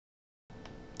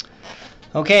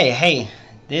Okay, hey,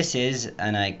 this is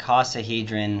an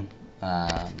icosahedron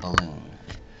balloon.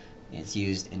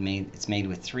 It's made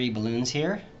with 3 balloons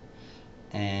here,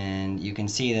 and you can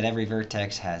see that every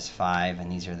vertex has 5,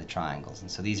 and these are the triangles. And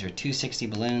so these are 260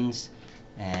 balloons,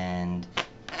 and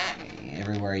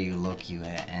everywhere you look, you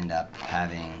end up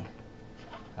having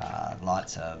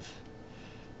lots of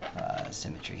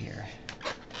symmetry here.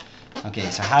 Okay,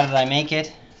 so how did I make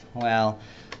it? Well,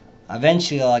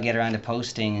 eventually I'll get around to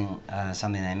posting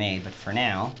something I made, but for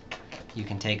now you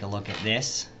can take a look at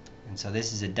this. And so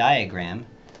this is a diagram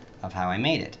of how I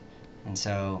made it. And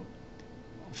so,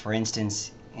 for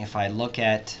instance, if I look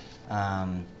at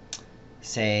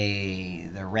say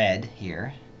the red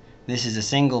here, this is a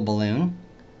single balloon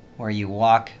where you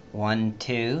walk 1,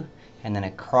 2, and then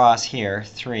across here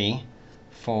 3,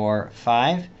 4,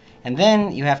 5, and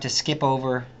then you have to skip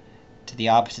over to the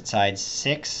opposite side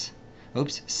 6,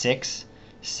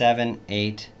 7,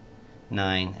 8,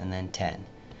 9, and then 10.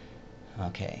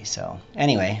 Okay, so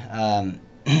anyway,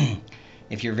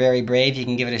 if you're very brave, you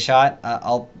can give it a shot.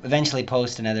 I'll eventually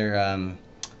post another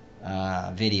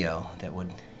video that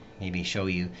would maybe show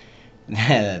you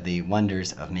the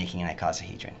wonders of making an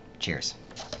icosahedron. Cheers.